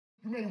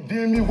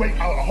Then me wait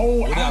a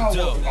whole hour.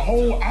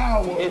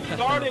 It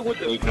started with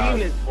the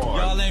penis part.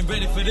 Y'all ain't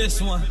ready for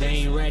this one. They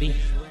ain't ready.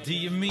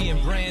 DME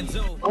and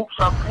Branzo. Oops,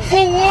 I'm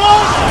For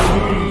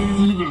what?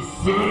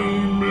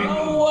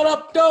 Yo, what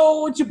up,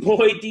 though? It's your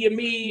boy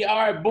DME. All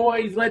right,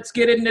 boys, let's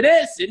get into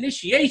this.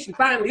 Initiation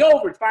finally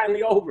over. It's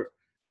finally over.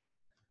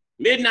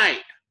 Midnight.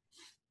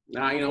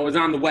 Now, it was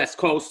on the West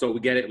Coast, so we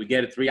get it. We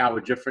get a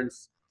 3-hour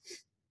difference.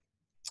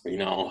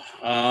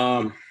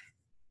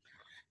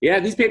 Yeah,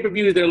 these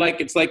pay-per-views, they're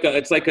like it's like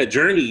a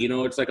journey.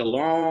 It's like a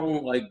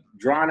long,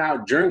 drawn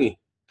out journey.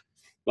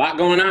 A lot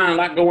going on.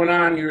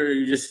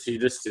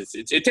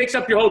 It takes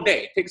up your whole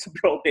day.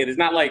 There's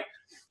not like,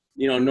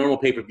 normal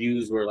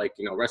pay-per-views where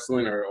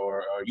wrestling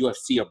or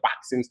UFC or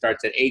boxing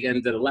starts at 8,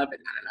 ends at 11.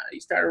 No.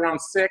 You start around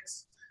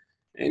 6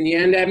 and you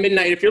end at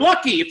midnight. If you're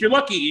lucky,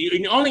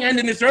 you only end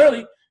in this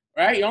early,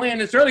 right? You only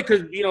end this early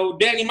because,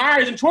 Danny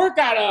Myers and Twerk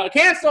got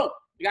canceled.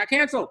 They got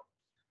canceled.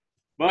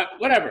 But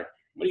whatever.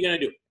 What are you going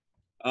to do?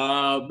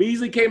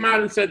 Beasley came out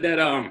and said that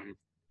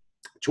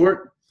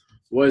Twerk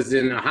was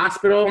in a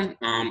hospital.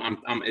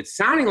 It's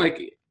sounding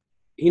like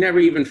he never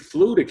even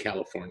flew to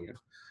California.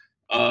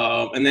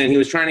 And then he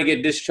was trying to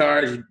get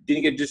discharged.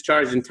 Didn't get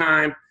discharged in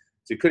time.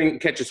 So he couldn't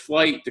catch his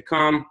flight to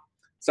come.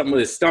 Something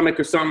with his stomach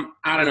or something.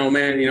 I don't know,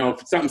 man.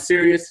 If it's something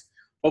serious,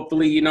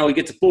 hopefully, he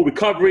gets a full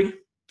recovery.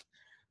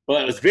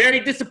 But it was very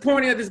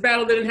disappointing that this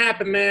battle didn't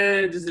happen,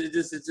 man. It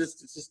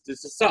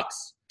just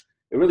sucks.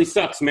 It really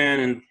sucks,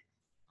 man. And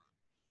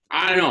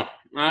I don't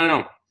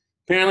know.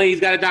 Apparently, he's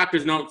got a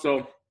doctor's note,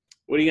 so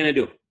what are you going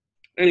to do?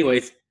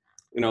 Anyways,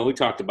 we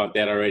talked about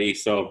that already,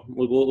 so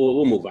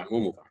we'll move on.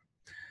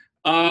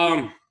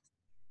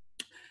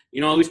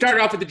 We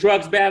started off with the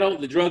drugs battle,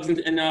 the drugs and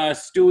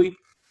Stewie.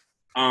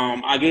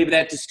 I gave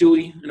that to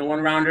Stewie in a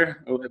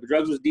one-rounder. The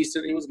drugs was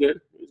decent. It was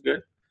good.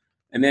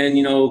 And then,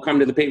 come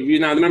to the pay-per-view.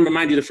 Now, remember,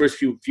 mind you, the first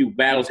few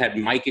battles had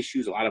mic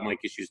issues, a lot of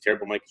mic issues,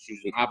 terrible mic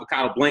issues, and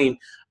Avocado blamed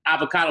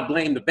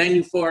the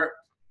venue for it.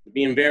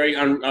 Being very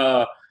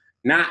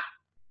not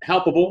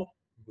helpable.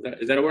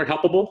 Is that a word?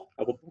 Helpable?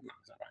 No,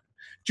 it's not right.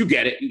 But you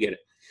get it.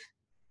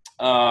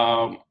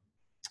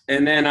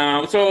 And then,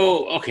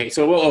 so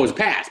what was it?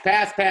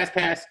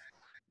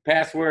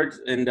 Passwords,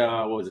 and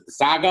what was it? The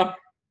Saga?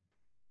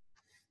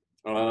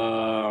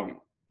 No,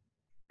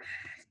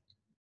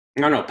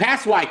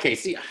 Pass YK.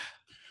 See,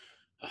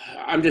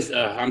 I'm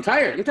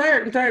tired. What do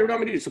you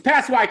want me to do? So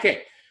Pass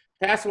YK.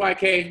 I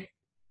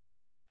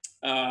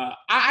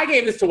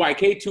gave this to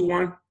YK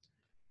 2-1.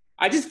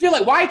 I just feel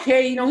like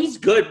YK, he's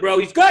good, bro.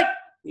 He's good.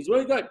 He's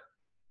really good.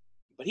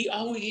 But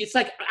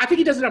I think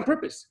he does it on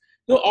purpose.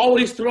 He'll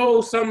always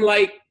throw some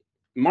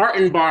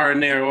Martin bar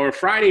in there or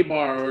Friday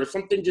bar or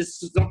something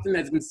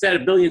that's been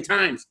said a billion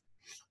times.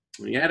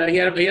 He had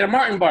a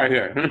Martin bar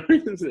here. I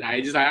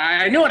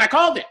knew it. I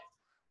called it.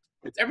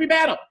 It's every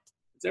battle,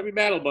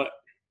 but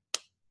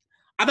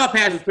I thought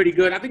Paz was pretty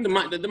good. I think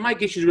the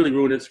mic issues really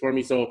ruined this for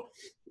me. So,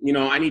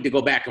 I need to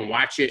go back and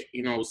watch it,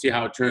 see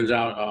how it turns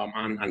out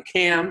on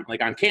cam,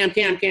 on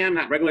cam,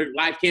 not regular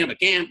live cam, but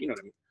cam, you know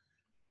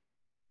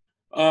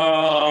what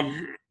I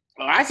mean?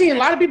 I seen a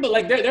lot of people,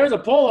 there was a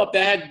poll up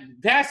that had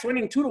Paz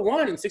winning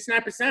 2-1 and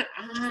 69%.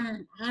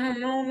 I don't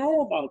know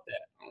about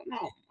that. I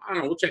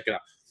don't know. We'll check it out.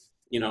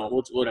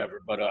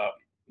 Whatever. But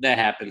that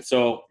happened.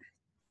 So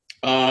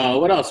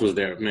what else was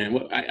there,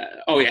 man?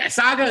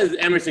 Saga is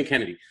Emerson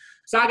Kennedy.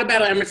 Saga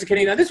battle Emerson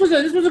Kennedy. Now this was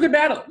a good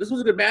battle. This was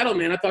a good battle,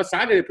 man. I thought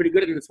Saga did pretty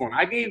good in this one.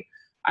 I gave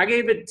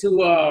it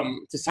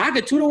to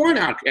Saga 2-1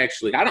 out,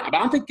 actually. I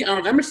don't think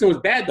Emerson was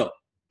bad though.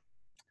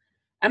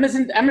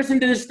 Emerson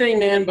did his thing,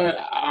 man, but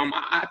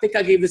I think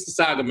I gave this to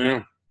Saga,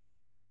 man.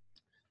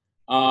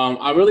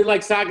 I really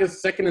like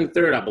Saga's second and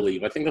third, I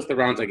believe. I think that's the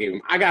rounds I gave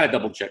him. I gotta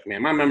double check,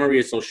 man. My memory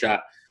is so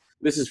shot.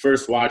 This is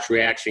first watch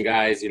reaction,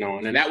 guys,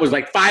 and then that was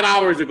 5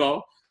 hours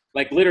ago,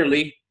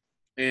 literally.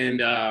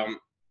 And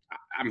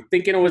I'm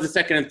thinking it was the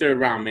second and third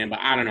round, man, but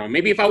I don't know.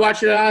 Maybe if I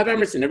watch it, I have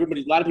Emerson. A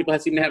lot of people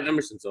seem to have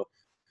Emerson, so.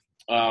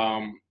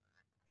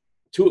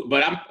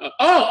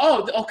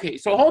 Okay.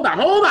 So hold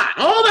on.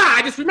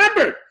 I just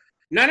remembered.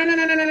 No.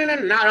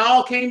 Not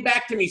all came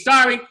back to me.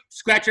 Sorry.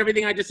 Scratch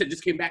everything I just said.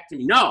 Just came back to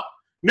me. No.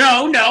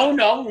 I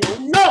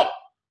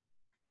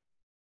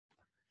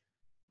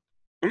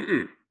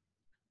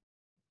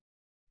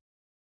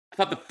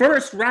thought the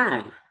first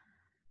round,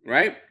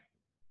 right,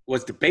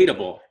 was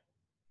debatable.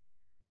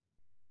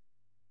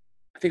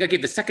 I think I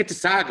gave the second to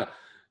Saga.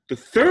 The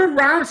third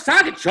round,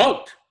 Saga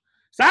choked.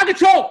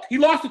 He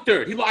lost the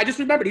third. I just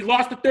remembered he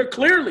lost the third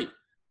clearly.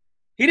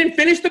 He didn't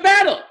finish the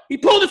battle. He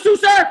pulled a Sue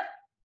Surf.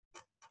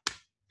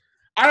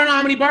 I don't know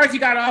how many bars he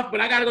got off, but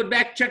I got to go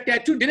back and check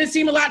that too. Didn't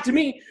seem a lot to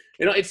me.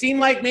 It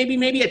seemed like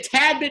maybe a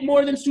tad bit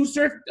more than Sue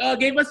Surf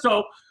gave us.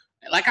 So,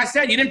 like I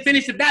said, you didn't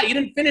finish the battle. You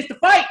didn't finish the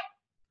fight.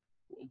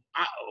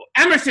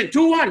 Emerson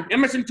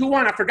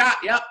 2-1. I forgot.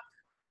 Yep.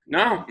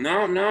 No.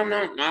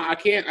 I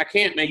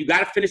can't, man. You got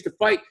to finish the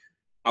fight.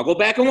 I'll go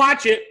back and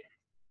watch it.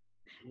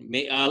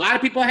 A lot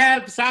of people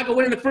have Saga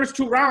winning the first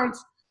 2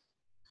 rounds.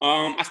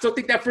 I still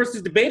think that first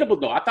is debatable,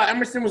 though. I thought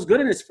Emerson was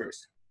good in his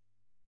first.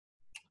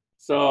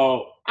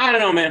 So I don't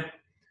know, man.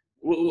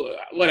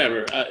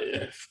 Whatever.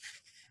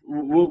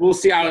 We'll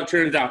see how it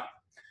turns out.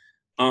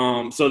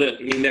 So that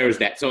I mean, there was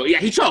that. So yeah,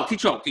 he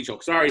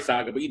choked. Sorry,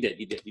 Saga, but you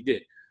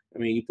did. I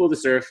mean, you pulled the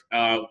surf.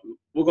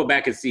 We'll go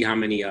back and see how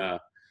many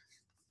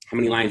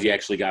lines you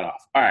actually got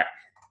off. All right.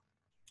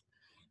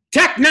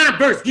 Tech 9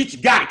 versus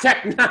Geechee Gotti.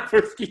 Tech 9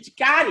 versus Geechee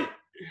Gotti.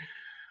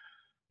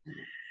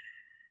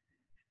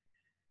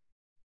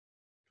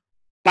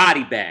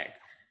 Body bag.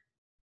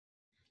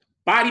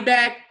 Body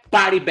bag.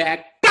 Body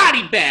bag.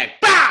 Body bag.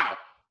 Bow.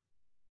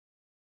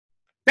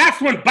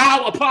 That's when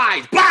bow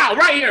applies. Bow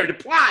right here. It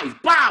applies.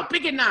 Bow.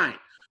 Pick it 9.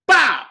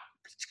 Bow.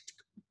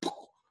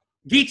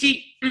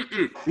 Geechee.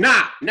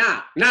 Nah.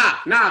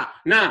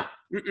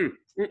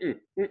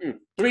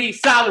 3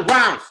 solid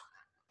rounds.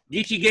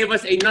 Geechee gave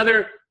us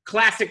another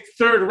classic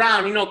third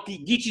round. You know,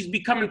 Geechee's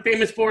becoming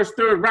famous for his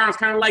third rounds,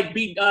 kind of like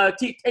beat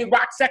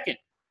Tay-Rock second,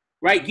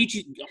 right?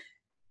 Geechee.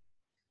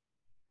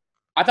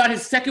 I thought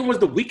his second was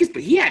the weakest,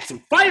 but he had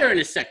some fire in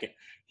his second.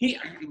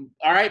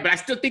 All right, but I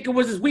still think it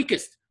was his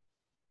weakest.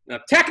 Now,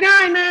 Tech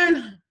 9,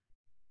 man.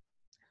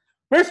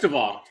 First of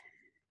all,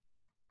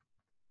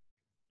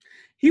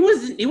 he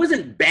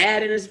wasn't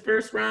bad in his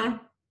first round.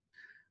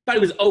 Thought he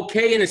was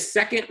okay in his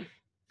second.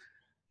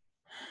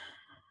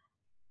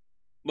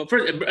 But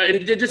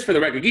just for the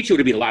record, Geechee would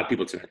have beat a lot of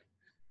people tonight.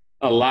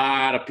 A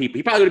lot of people.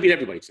 He probably would have beat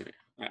everybody tonight.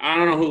 I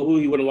don't know who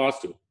he would have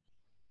lost to.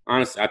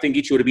 Honestly, I think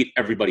Geechee would have beat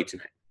everybody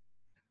tonight.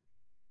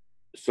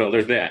 So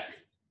there's that.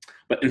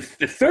 But in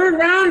the third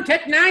round,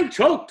 Tech 9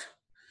 choked.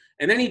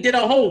 And then he did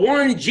a whole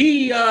Warren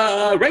G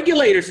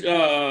regulators,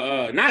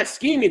 not a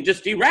scheme,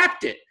 he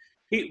wrapped it.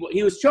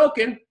 He was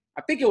choking.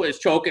 I think it was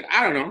choking.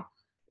 I don't know.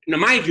 Now,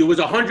 mind you, it was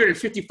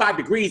 155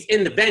 degrees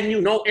in the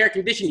venue, no air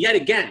conditioning yet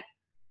again.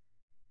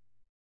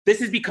 This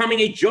is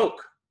becoming a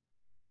joke.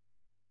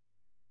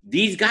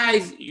 These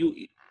guys,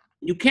 you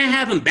can't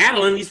have them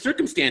battle in these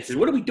circumstances.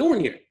 What are we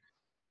doing here?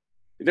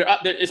 They're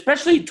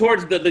especially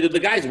towards the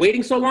guys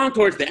waiting so long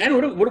towards the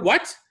end.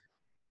 What?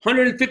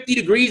 150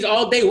 degrees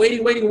all day,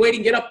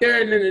 waiting, get up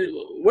there, and then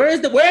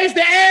where's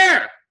the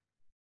air?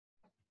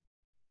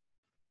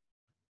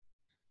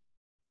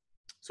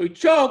 So he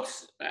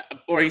chokes,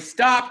 or he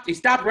stopped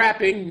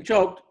rapping, he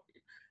choked,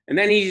 and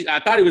then I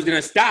thought he was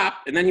gonna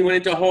stop, and then he went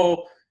into a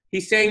whole. He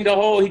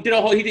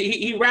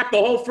rapped the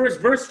whole first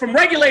verse from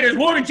Regulators,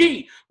 Warren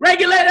G.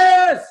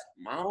 Regulators!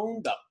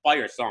 The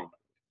fire song.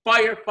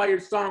 Fire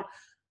song.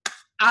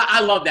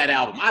 I love that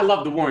album. I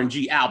love the Warren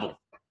G album.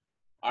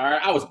 All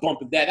right, I was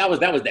bumping that. That was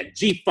that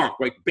G-Funk,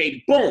 right,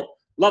 baby? Boom.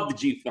 Love the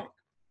G-Funk.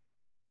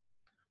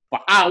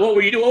 But what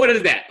were you doing? What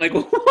is that? Like,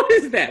 what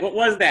is that? What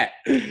was that?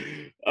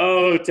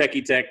 Oh,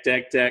 techie tech.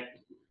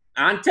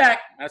 On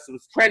tech. That's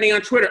what's trending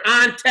on Twitter.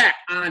 On tech.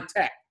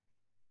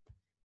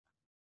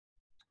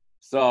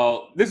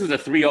 So this was a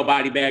 3-0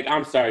 body bag.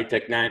 I'm sorry,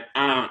 Tech 9.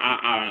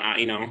 I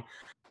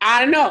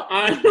don't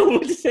know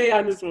what to say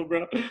on this one,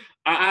 bro.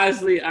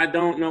 Honestly, I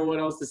don't know what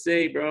else to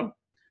say, bro.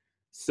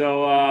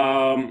 So,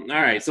 all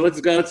right. So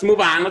let's move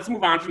on. Let's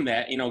move on from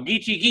that. You know,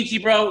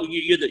 Geechee, bro.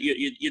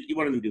 You're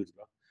one of them dudes,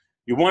 bro.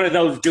 You're one of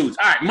those dudes.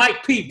 All right,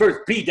 Mike P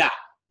versus B-Dot.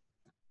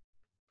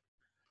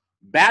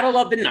 Battle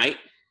of the night.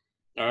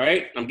 All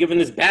right. I'm giving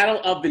this battle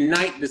of the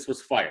night. This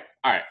was fire.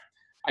 All right.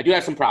 I do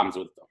have some problems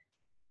with it, though.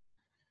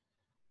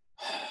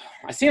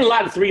 I've seen a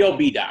lot of 3-0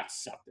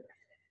 B-Dots out there.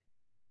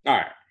 All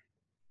right.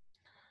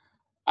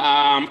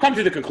 Come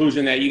to the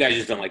conclusion that you guys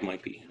just don't like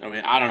Mike P. I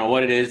mean, I don't know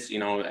what it is. You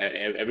know,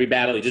 every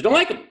battle, you just don't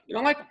like him. You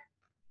don't like him.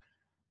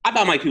 I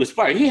thought Mike P was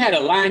fire. He had a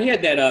line. He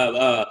had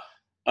that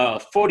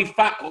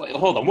 45.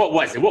 Hold on. What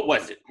was it?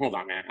 Hold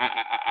on, man.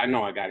 I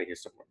know I got it here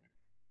somewhere.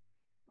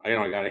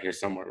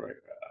 Right?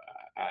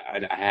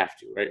 I have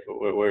to, right?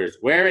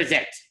 Where is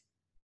it?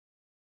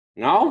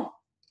 No?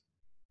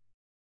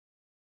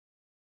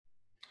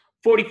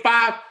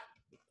 45,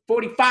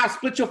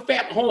 split your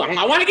family. Hold on.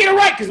 I want to get it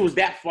right because it was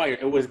that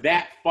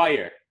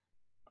fire.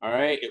 All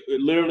right? It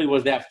literally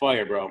was that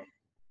fire, bro.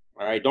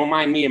 All right? Don't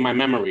mind me and my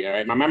memory, all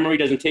right? My memory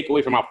doesn't take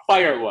away from how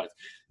fire it was.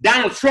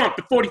 Donald Trump,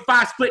 the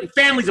 45 splitting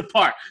families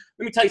apart.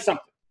 Let me tell you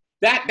something.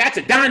 That's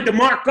a Don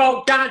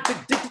DeMarco.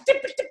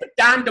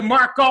 Don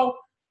DeMarco.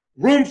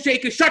 Room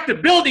shaker. Shut the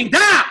building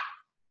down.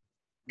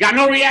 Got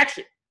no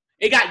reaction.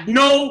 It got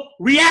no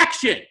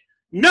reaction.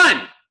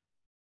 None.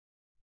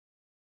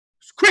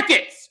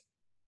 Crickets.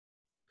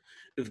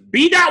 If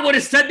B-Dot would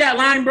have said that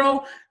line,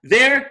 bro,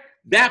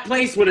 that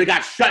place would have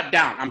got shut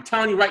down. I'm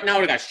telling you right now,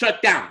 it would have got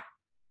shut down.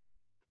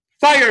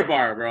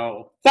 Firebar,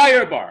 bro.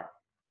 Firebar.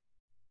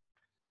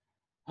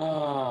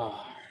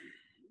 Oh.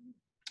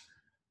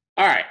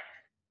 All right.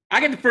 I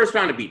get the first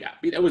round of B-Dot.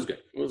 B-Dot was good.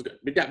 It was good.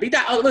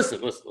 B-Dot. Oh, listen.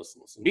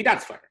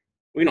 B-Dot's fire.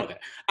 We know that.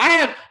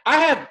 I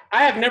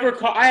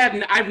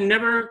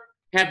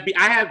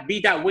have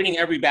B-Dot winning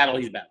every battle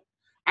he's battled.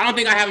 I don't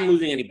think I have him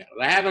losing any battles.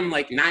 I have him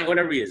like 9,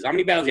 whatever he is. How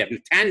many battles do you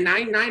have? 10,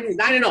 9,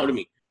 9-0 to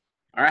me.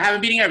 All right, I have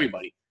him beating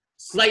everybody.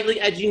 Slightly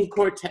edging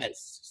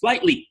Cortez.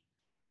 Slightly.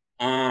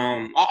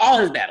 All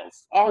his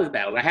battles.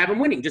 I have him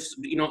winning, just,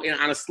 you know,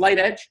 on a slight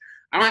edge.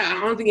 I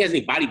don't think he has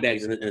any body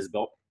bags in his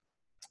belt.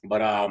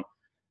 But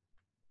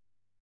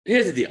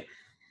Here's the deal.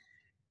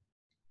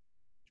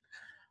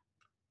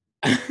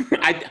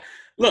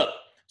 Look.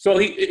 So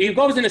he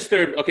goes in his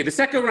third. Okay, the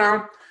second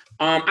round,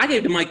 I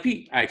gave to Mike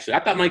P. Actually,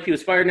 I thought Mike P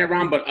was fired in that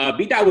round, but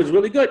B-Dot was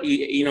really good.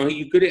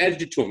 You could have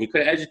edged it to him. You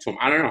could have edged it to him.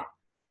 I don't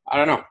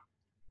know.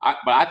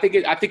 But I think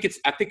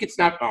it's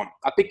not.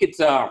 I think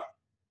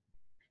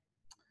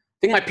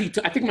Mike P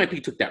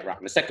took that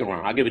round, the second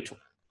round. I'll give it to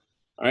him.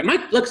 All right,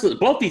 Mike. Look,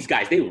 both these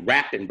guys, they were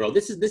rapping, bro.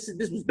 This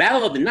was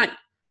battle of the night,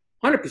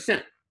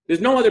 100%. There's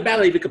no other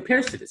battle that even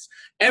compares to this.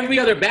 Every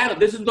other battle,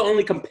 this is the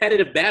only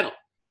competitive battle.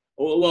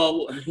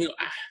 Well,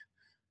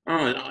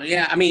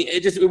 yeah. I mean,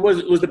 it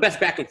was the best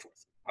back and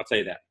forth. I'll tell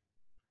you that.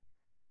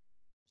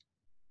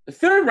 The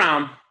third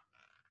round.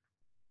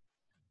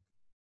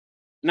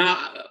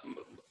 Now,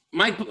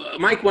 Mike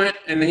went,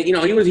 and he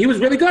was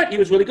really good. He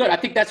was really good. I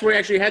think that's where he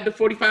actually had the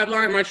 45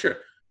 line. I'm not sure.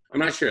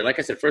 Like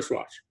I said, first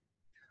watch.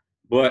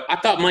 But I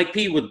thought Mike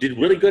P did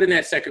really good in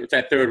that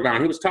third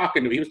round. He was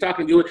talking to you.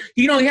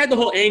 He had the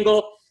whole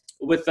angle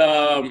with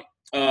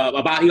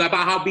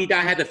about how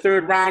B-Dot had the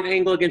third round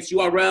angle against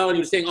URL, and he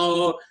was saying,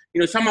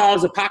 somehow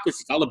it's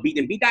hypocrisy. All the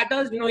B-Dot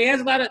does, he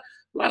has a lot of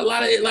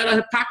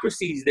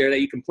hypocrisies there that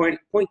you can point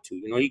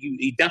to.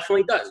 He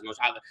definitely does.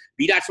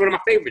 B-Dot's one of my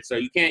favorites, so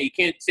you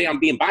can't say I'm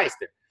being biased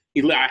there.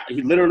 He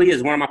literally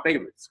is one of my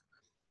favorites.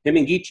 Him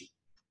and Geechee.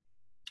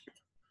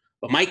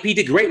 But Mike P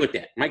did great with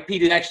that.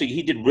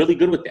 He did really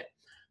good with that.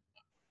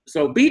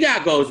 So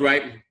B-Dot goes,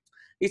 right?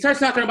 He starts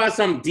talking about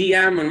some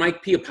DM and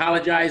Mike P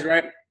apologized,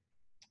 right?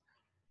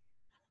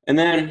 And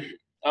then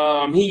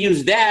he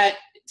used that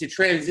to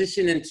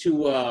transition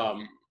into a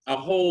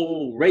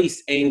whole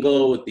race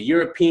angle with the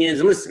Europeans.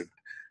 And listen,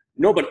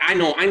 but I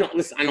know.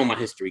 Listen, I know my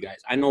history,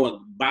 guys. I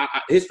know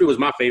history was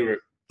my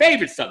favorite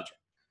subject.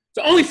 It's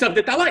the only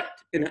subject I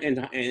liked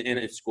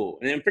in school.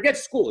 And then forget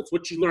school. It's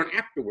what you learn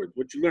afterwards,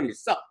 what you learn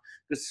yourself.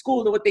 The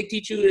school, what they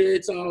teach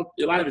you, a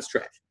lot of it's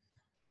trash.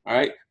 All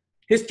right?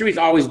 History's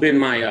always been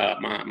my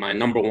my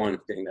number one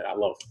thing that I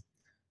love.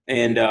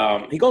 And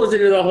he goes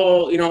into the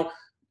whole,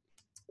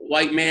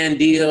 white man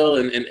deal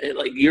and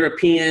like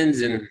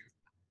Europeans, and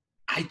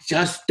I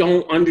just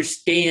don't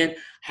understand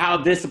how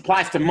this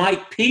applies to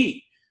Mike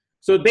P.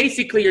 So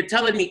basically, you're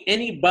telling me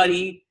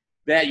anybody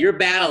that you're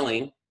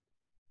battling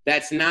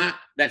that's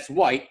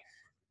white,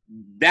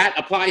 that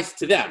applies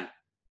to them.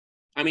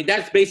 I mean,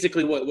 that's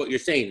basically what you're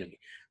saying to me.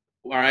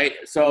 All right,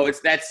 so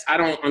I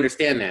don't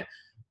understand that.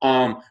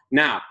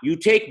 Now you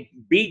take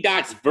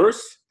B-Dot's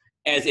verse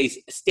as a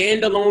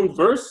standalone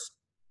verse,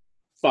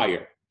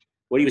 fire.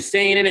 What he was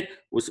saying in it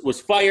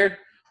was fire.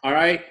 All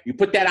right, you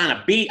put that on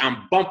a beat.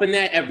 I'm bumping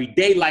that every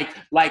day, like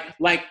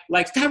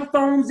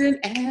styrofoams and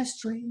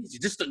ashtrays.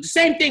 Just the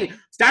same thing.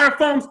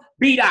 Styrofoams,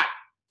 B-Dot,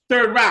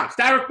 third round.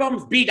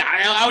 Styrofoams,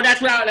 B-Dot.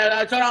 That's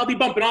what I'll be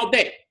bumping all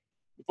day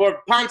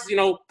before Ponce,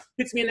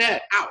 hits me in the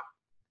head. Ow.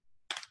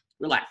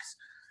 Relax.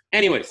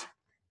 Anyways,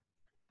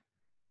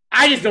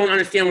 I just don't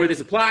understand where this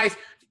applies.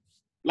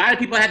 A lot of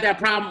people had that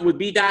problem with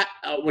B-Dot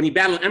when he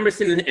battled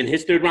Emerson in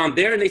his third round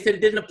there, and they said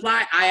it didn't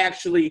apply. I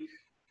actually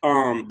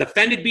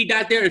defended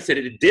B-Dot there and said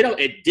it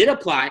did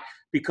apply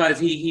because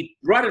he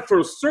brought it for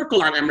a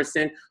circle on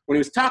Emerson when he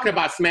was talking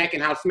about Smack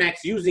and how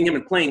Smack's using him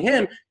and playing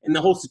him in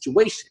the whole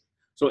situation.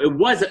 So it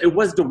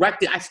was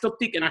directed. I still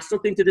think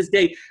to this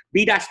day,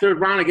 B-Dot's third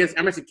round against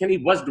Emerson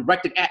Kennedy was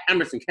directed at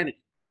Emerson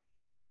Kennedy.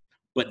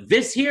 But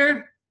this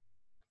here,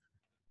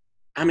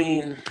 I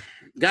mean,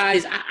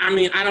 guys,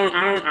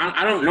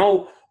 I don't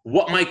know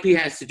what Mike P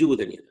has to do with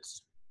any of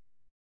this.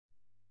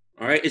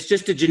 All right, it's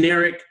just a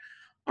generic.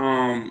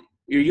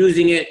 You're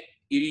using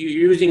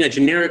a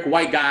generic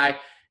white guy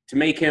to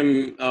make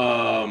him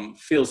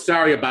feel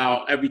sorry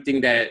about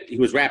everything that he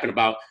was rapping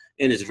about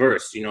in his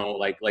verse.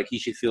 Like he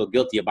should feel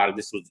guilty about it.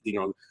 This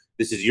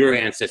is your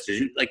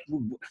ancestors.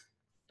 All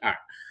right.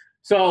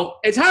 So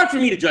it's hard for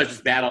me to judge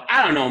this battle.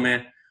 I don't know,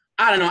 man.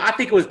 I don't know. I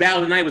think it was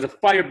battle tonight. It was a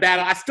fire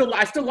battle. I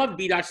still love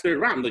B-Dot's third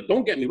round. Like,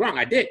 don't get me wrong.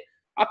 I did.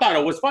 I thought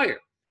it was fire.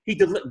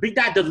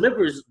 B-Dot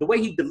delivers the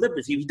way he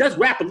delivers. He does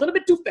rap a little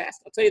bit too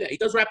fast. I'll tell you that. He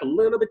does rap a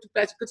little bit too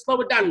fast. He could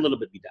slow it down a little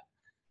bit,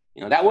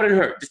 B-Dot. That wouldn't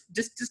hurt.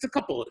 Just a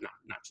couple of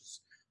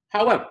notches.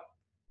 However,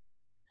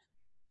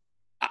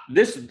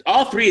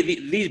 all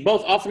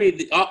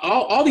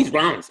these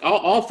rounds,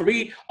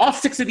 all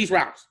six of these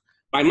rounds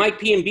by Mike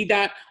P and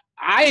B-Dot,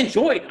 I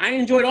enjoyed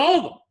all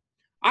of them.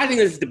 I think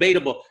this is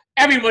debatable.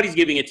 Everybody's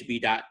giving it to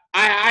B-Dot.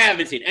 I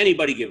haven't seen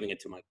anybody giving it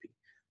to Mike P.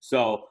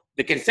 So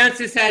the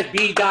consensus has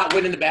B-Dot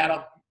winning the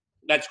battle.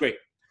 That's great.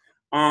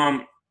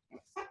 I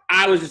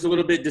was just a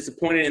little bit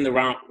disappointed in the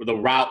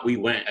route we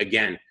went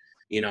again,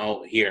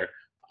 here.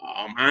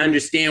 I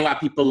understand why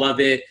people love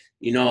it.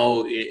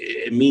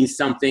 It means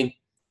something,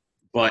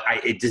 but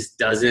it just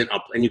doesn't.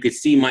 And you could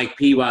see Mike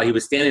P while he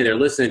was standing there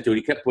listening to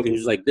it. He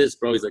was like this,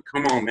 bro. He's like,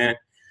 come on, man.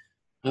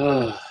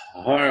 All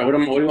right, what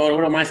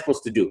am I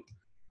supposed to do?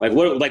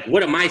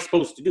 What am I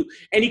supposed to do?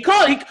 And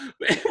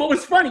what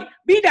was funny,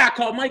 B-Dot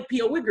called Mike P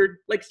a wizard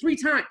like 3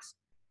 times.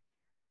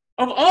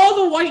 Of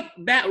all the white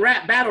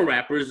battle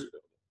rappers,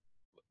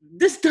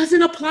 this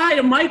doesn't apply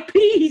to Mike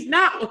P. He's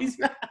not.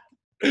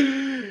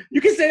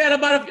 You can say that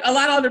about a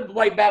lot of other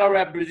white battle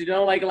rappers, you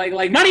know, like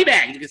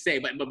Moneybagg, you can say.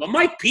 But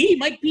Mike P,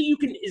 you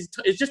can is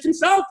just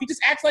himself. He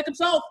just acts like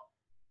himself.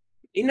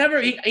 He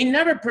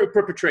never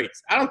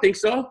perpetrates. I don't think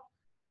so.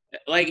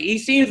 Like, he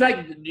seems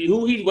like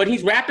what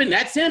he's rapping,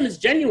 that's him. It's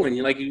genuine.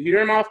 Like, you hear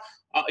him off,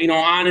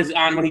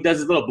 on when he does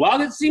his little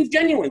blog, it seems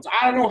genuine. So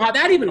I don't know how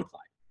that even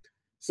applies.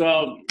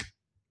 So,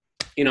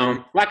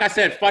 like I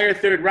said, fire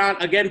third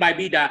round again by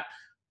B-Dot.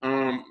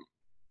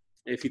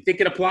 If you think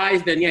it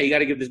applies, then yeah, you got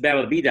to give this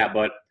battle to B-Dot.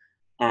 But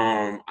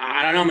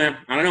I don't know, man.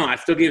 I don't know. I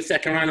still give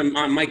second round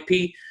on Mike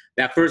P.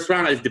 That first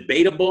round is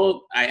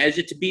debatable. I edged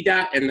it to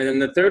B-Dot, and then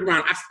the third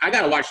round, I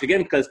got to watch it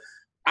again because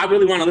I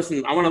really want to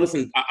listen. I want to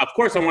listen. Of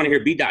course, I want to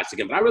hear B-Dot's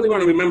again, but I really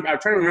want to remember. I'm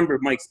trying to remember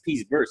Mike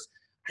P's verse.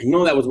 I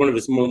know that was one of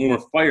his more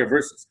fire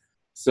verses.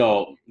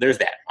 So there's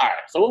that. All right,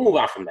 so we'll move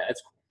on from that.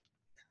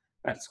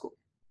 That's cool.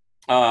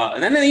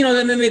 And then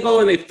then they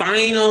go and they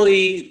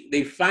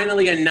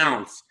finally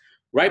announce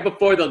right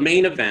before the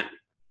main event.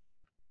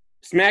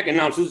 Smack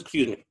announces,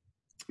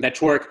 that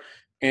Twork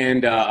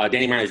and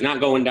Danny Myers is not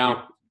going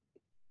down.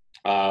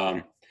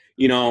 Like,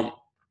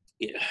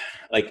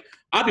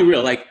 I'll be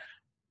real, like,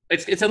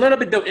 it's a little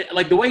bit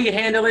like the way you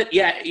handle it.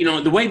 Yeah,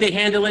 the way they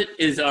handle it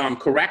is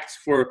correct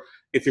for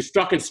if you're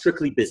talking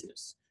strictly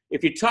business.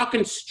 If you're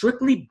talking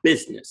strictly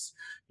business,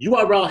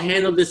 URL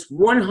handled this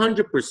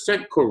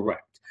 100%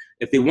 correct.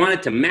 If they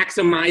wanted to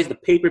maximize the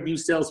pay-per-view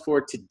sales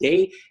for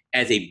today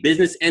as a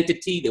business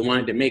entity, they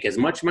wanted to make as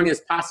much money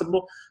as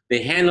possible,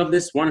 they handled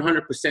this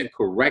 100%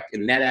 correct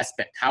in that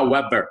aspect.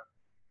 However,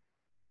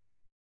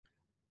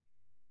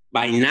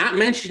 by not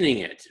mentioning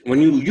it,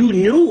 when you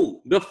knew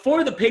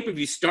before the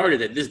pay-per-view started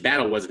that this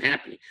battle wasn't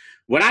happening,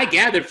 what I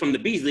gathered from the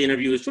Beasley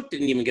interview is Twork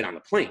didn't even get on the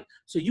plane.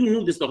 So you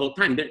knew this the whole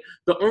time.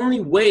 The only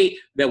way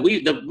that we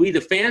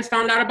the fans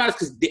found out about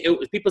it is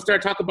because people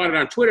started talking about it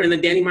on Twitter, and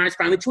then Danny Myers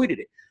finally tweeted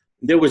it.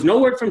 There was no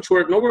word from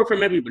Twork, no word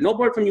from everybody, no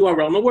word from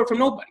URL, no word from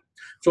nobody.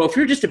 So if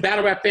you're just a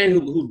battle rap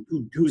fan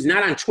who's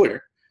not on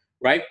Twitter,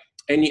 right,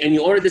 and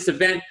you order this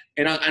event,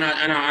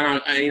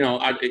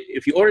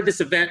 if you ordered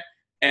this event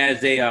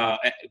as a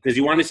because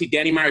you wanted to see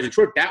Danny Myers and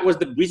Twork, that was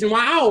the reason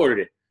why I ordered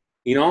it.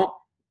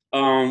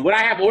 Would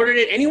I have ordered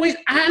it anyways?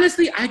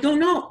 Honestly, I don't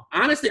know.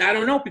 I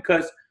don't know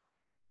because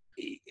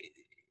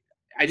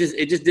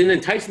it just didn't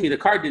entice me. The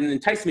card didn't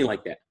entice me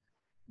like that.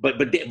 But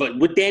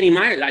with Danny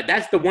Myers,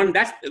 that's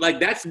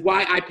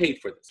why I paid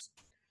for this.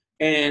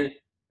 And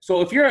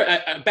so if you're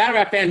a battle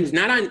rap fan who's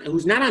not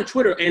on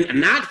Twitter and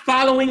not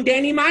following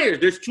Danny Myers,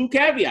 there's two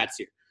caveats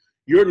here.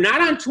 You're not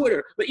on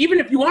Twitter, but even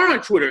if you are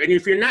on Twitter and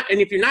if you're not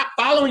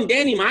following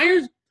Danny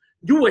Myers,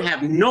 you would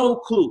have no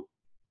clue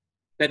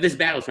that this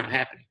battle's not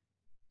happening.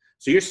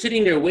 So you're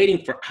sitting there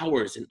waiting for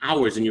hours and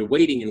hours, and you're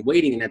waiting and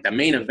waiting, and at the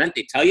main event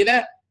they tell you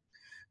that,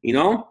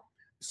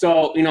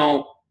 So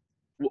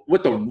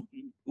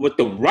what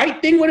the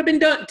right thing would have been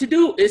done to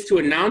do is to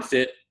announce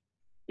it,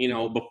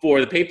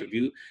 before the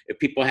pay-per-view if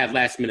people had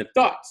last-minute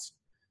thoughts,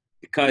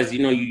 because you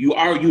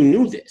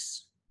knew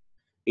this.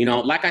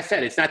 Like I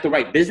said, it's not the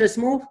right business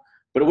move,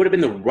 but it would have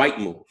been the right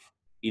move,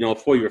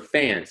 for your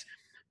fans.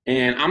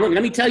 And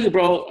let me tell you,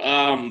 bro,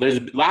 there's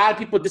a lot of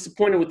people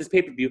disappointed with this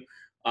pay-per-view.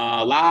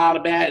 A lot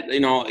of bad,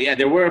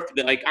 there were,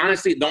 like,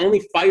 honestly, the only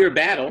fire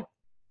battle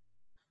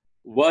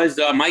was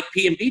Mike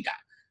P and B-Dot.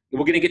 We're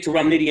going to get to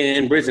Rum Nitty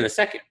and Briz in a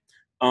second.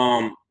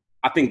 I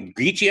think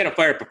Geechee had a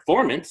fire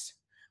performance.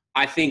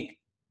 I think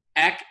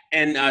Ek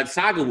and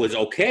Saga was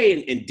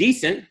okay and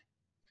decent,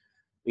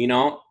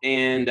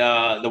 and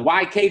the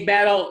YK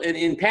battle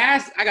in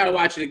past, I got to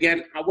watch it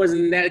again. I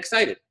wasn't that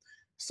excited.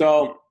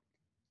 So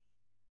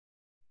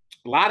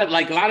a lot of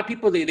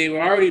people, people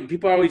are already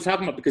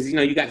talking about, because,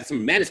 you got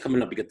some Madness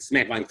coming up. You got the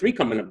Smack Volume 3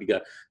 coming up. You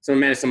got some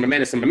Madness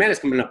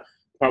coming up.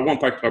 Part 1,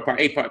 part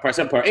 8, part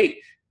 7, part 8.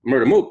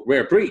 Murder Mook,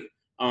 Rare Breed.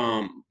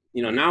 Now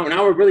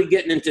we're really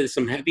getting into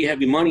some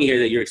heavy money here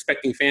that you're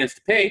expecting fans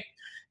to pay.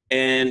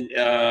 And,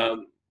 at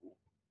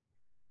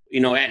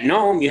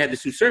Nome, you had the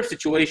Sue Surf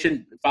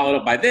situation followed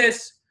up by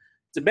this.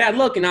 It's a bad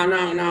look. And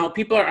now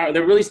people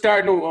they're really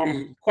starting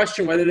to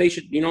question whether they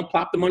should,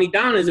 plop the money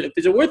down. Is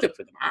it worth it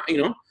for them?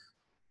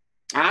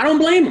 I don't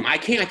blame them. I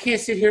can't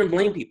sit here and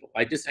blame people.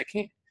 I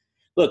can't.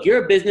 Look,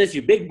 you're a business.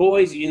 You're big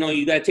boys.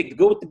 You got to take the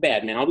good with the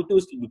bad, man. All we do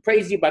is we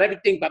praise you about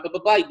everything, blah, blah,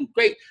 blah, blah. You do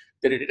great.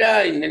 And then,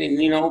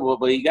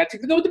 but you got to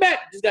take the good with the bad.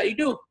 You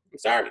do. I'm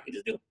sorry. You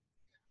just do.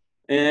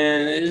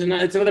 And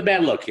it's another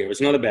bad look here.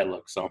 It's another bad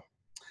look. So,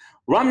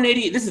 Rum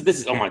Nitty, this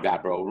is, oh my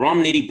God, bro.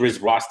 Rum Nitty,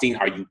 Briz Rothstein.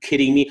 Are you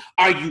kidding me?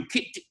 Are you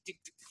kidding?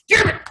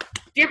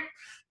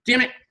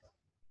 Damn it.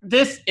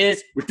 This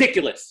is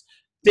ridiculous.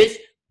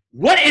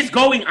 What is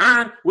going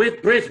on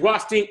with Briz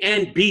Rothstein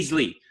and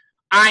Beasley?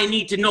 I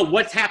need to know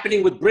what's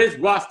happening with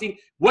Briz Rothstein.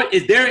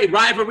 Is there a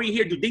rivalry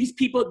here? Do these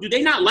people, do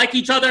they not like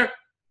each other?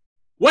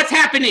 What's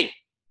happening?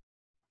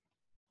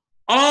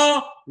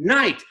 All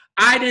night,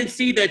 I didn't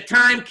see the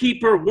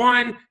timekeeper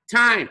one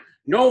time.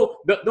 No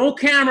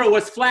camera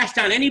was flashed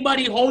on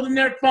anybody holding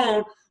their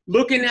phone,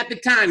 looking at the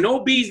time.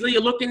 No Beasley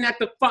looking at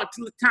the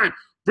time.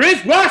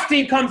 Briz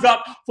Rothstein comes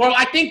up for,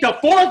 I think, the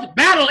 4th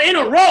battle in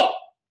a row.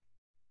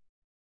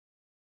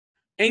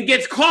 and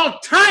gets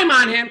called time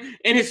on him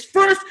in his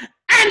first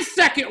and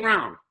second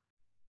round.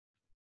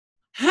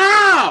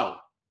 How?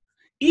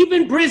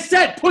 Even Briz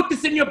said, put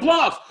this in your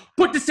blogs.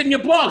 Put this in your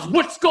blogs.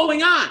 What's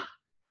going on?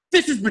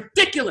 This is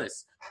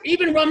ridiculous.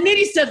 Even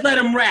Romnitty said, let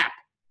him rap.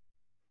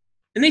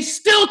 And they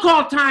still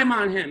call time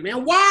on him,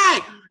 man. Why?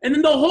 And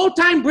then the whole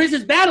time Briz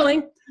is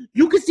battling,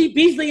 you can see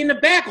Beasley in the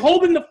back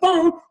holding the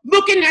phone,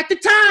 looking at the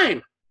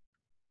time.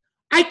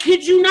 I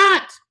kid you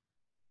not.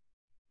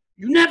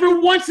 You never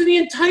once in the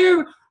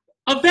entire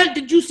event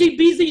did you see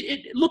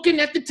Beasley looking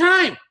at the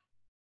time.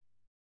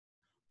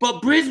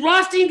 But Briz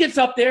Rothstein gets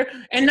up there,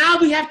 and now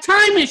we have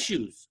time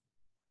issues.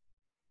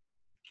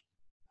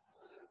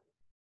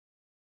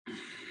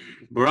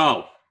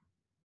 Bro,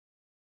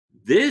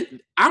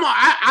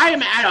 I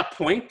am at a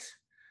point.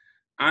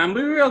 I'm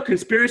a real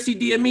conspiracy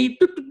DME,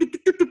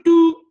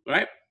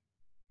 right?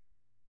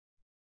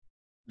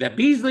 That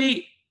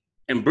Beasley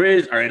and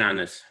Briz are in on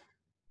this.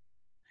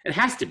 It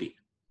has to be.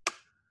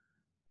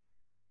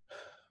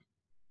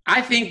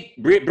 I think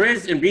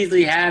Briz and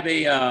Beasley have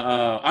a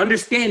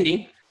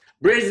understanding.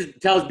 Briz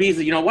tells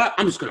Beasley, you know what?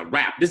 I'm just going to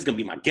rap. This is going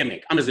to be my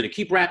gimmick. I'm just going to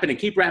keep rapping and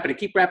keep rapping and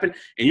keep rapping,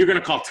 and you're going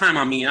to call time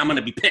on me, and I'm going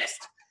to be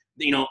pissed.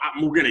 You know,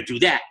 we're going to do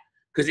that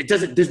because it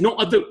doesn't. There's no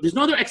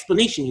other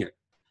explanation here.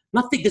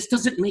 Nothing. This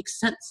doesn't make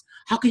sense.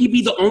 How can he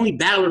be the only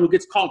battler who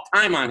gets called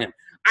time on him?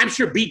 I'm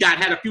sure B-Dot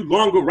had a few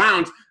longer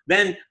rounds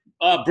than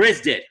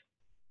Briz did.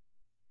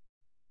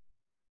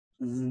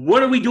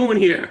 What are we doing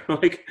here?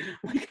 Like,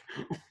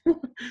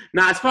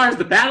 now, as far as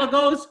the battle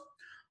goes,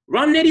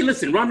 Romnitty,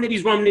 listen,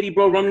 Romnitty's Romnitty,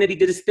 bro. Romnitty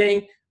did his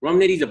thing.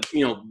 Romnitty's a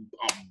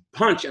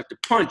punch after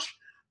punch.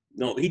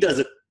 No, he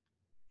doesn't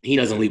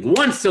leave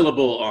one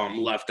syllable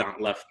left,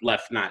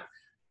 not.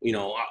 He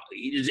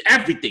just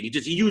everything.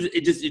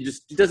 It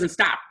just doesn't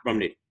stop.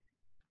 Romnitty.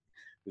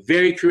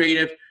 Very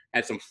creative.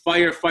 Had some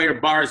fire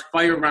bars,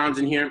 fire rounds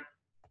in here.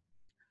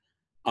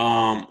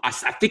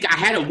 I think I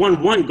had a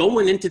 1-1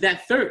 going into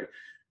that third.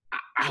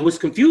 I was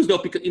confused though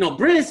because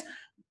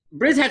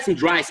Briz had some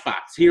dry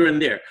spots here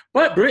and there,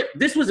 but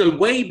this was a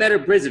way better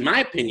Briz in my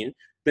opinion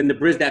than the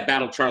Briz that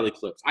battled Charlie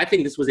Clips. I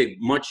think this was a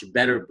much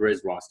better Briz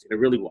roster. It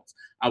really was.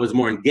 I was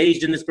more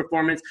engaged in this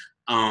performance.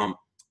 I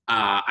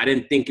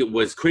didn't think it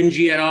was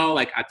cringy at all.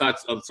 Like I thought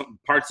some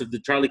parts of the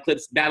Charlie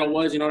Clips battle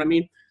was, you know what I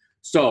mean?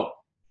 So,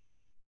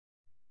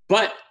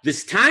 but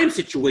this time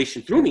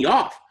situation threw me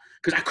off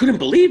because I couldn't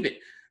believe it.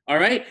 All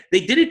right,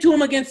 they did it to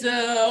him against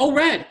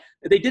O-Red.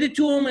 They did it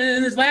to him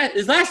in his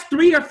last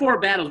 3 or 4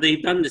 battles.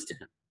 They've done this to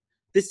him.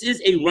 This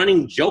is a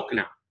running joke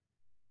now.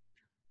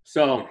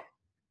 So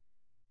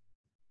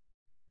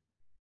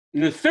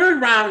in the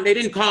third round, they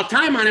didn't call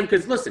time on him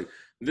because, listen,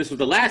 this was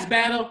the last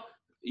battle.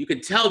 You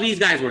could tell these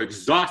guys were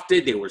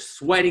exhausted. They were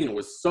sweating. It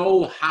was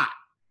so hot,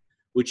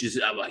 which is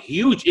a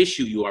huge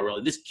issue,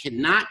 URL. This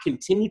cannot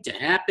continue to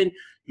happen.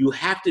 You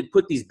have to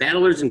put these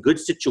battlers in good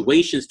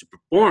situations to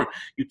perform.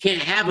 You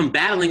can't have them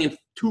battling in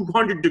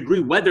 200-degree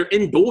weather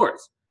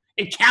indoors.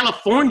 In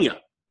California,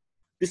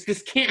 this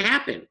can't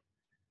happen.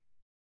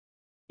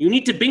 You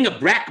need to bring a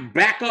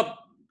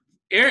backup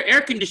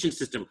air conditioning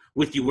system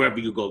with you wherever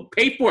you go.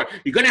 Pay for it.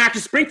 You're gonna have to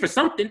spring for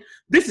something.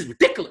 This is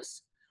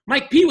ridiculous.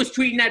 Mike P was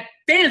tweeting that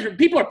fans,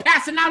 people are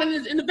passing out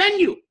in the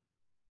venue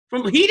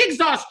from heat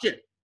exhaustion.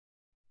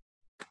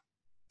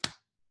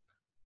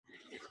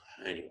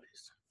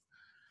 Anyways,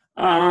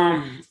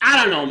 I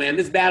don't know, man.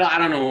 This battle, I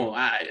don't know.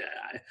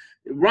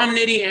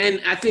 Romnitty, and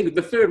I think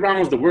the third round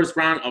was the worst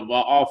round of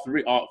all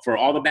three for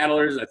all the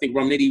battlers. I think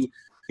Romnitty,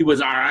 he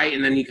was all right,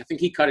 and then I think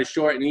he cut it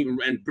short.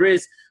 And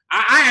Briz,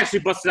 I actually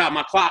busted out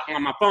my clock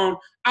on my phone.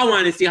 I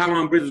wanted to see how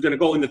long Briz was going to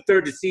go in the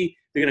third to see if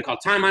they're going to call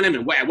time on him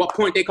and at what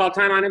point they called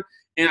time on him.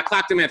 And I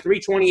clocked him at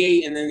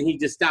 3:28, and then he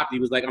just stopped. He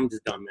was like, "I'm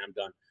just done, man. I'm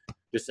done.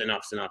 Just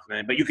enough's enough,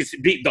 man." But you could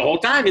see the whole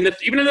time,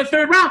 even in the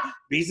third round,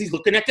 Beasley's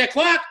looking at that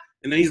clock,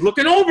 and then he's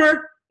looking over,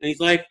 and he's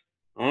like,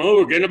 "Oh,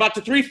 we're getting about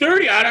to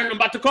 3:30. I don't know,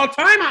 about to call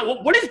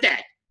timeout. What is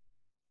that?"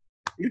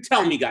 You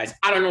tell me, guys.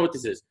 I don't know what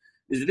this is.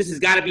 This has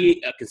got to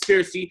be a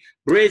conspiracy.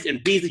 Briz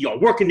and Beasley, you're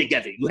working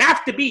together. You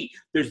have to be.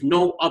 There's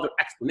no other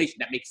explanation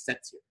that makes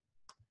sense here.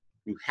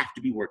 You have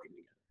to be working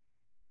together.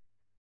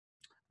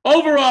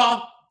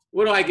 Overall,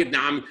 what do I give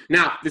now?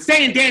 Now, the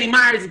saying Danny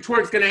Myers and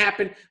Twerk's going to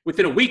happen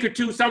within a week or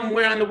two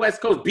somewhere on the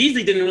West Coast.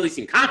 Beasley didn't really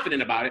seem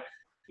confident about it.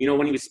 You know,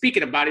 when he was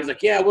speaking about it, he's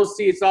like, "Yeah, we'll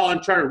see. It's all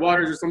uncharted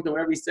waters," or something,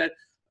 whatever he said.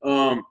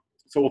 So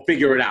we'll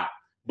figure it out.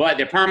 But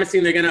they're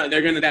promising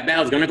that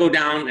battle's gonna go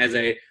down as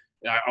a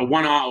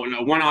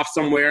one-off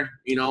somewhere.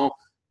 You know,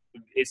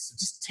 it's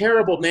just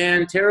terrible,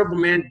 man. Terrible,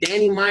 man.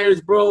 Danny Myers,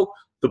 bro,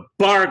 the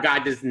bar guy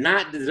does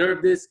not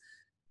deserve this.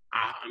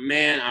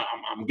 Man,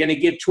 I'm gonna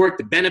give Twerk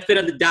the benefit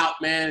of the doubt,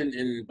 man.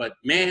 But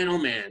man, oh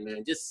man,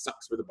 it just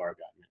sucks for the bar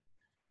guy,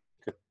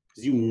 man.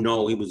 Because you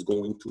know he was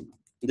going to.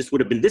 This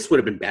would have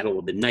been battle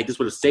of the night. This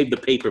would have saved the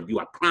pay-per-view.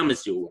 I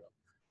promise you it would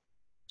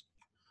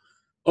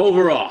have.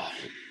 Overall,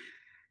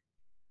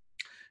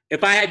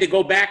 if I had to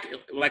go back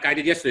like I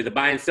did yesterday, the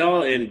buy and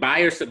sell and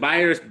buyers,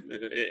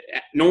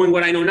 knowing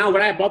what I know now,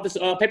 would I have bought this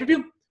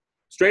pay-per-view?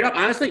 Straight up,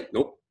 honestly,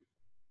 nope,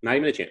 not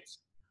even a chance.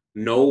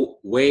 No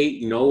way,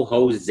 no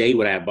Jose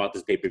would I have bought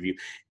this pay-per-view,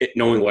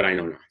 knowing what I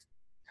know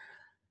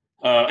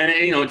now. And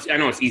you know, I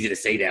know it's easy to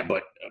say that,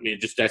 but I mean,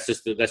 that's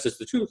just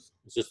the truth.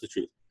 It's just the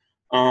truth.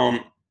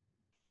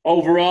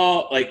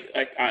 Overall, like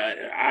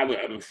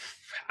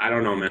I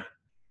don't know, man.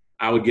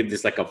 I would give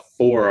this like a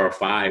 4 or a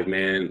 5,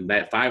 man.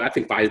 That 5, I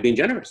think 5 is being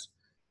generous.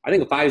 I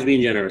think a 5 is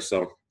being generous.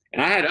 So,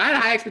 and I had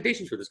high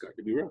expectations for this card,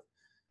 to be real.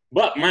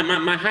 But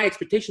my high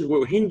expectations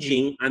were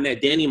hinging on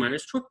that Danny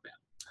minus Trook battle.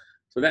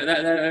 So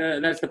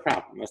that's the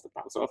problem. That's the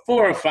problem. So a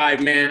 4 or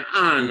 5, man.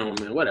 I don't know,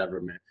 man. Whatever,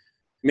 man.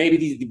 Maybe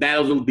these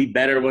battles will be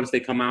better once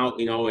they come out,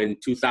 you know, in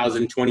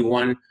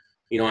 2021,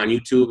 you know, on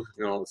YouTube.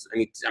 You know,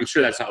 I'm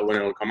sure that's when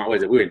it'll come out. What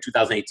is it? We're in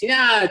 2018.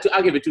 Yeah,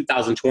 I'll give it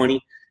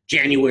 2020.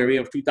 January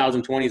of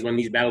 2020 is when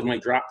these battles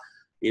might drop,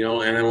 you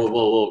know, and then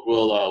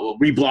we'll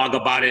reblog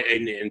about it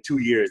in 2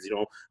 years, you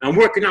know. I'm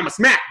working on my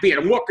smack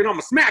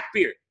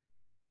beard.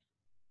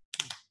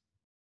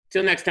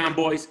 Till next time,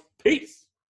 boys. Peace.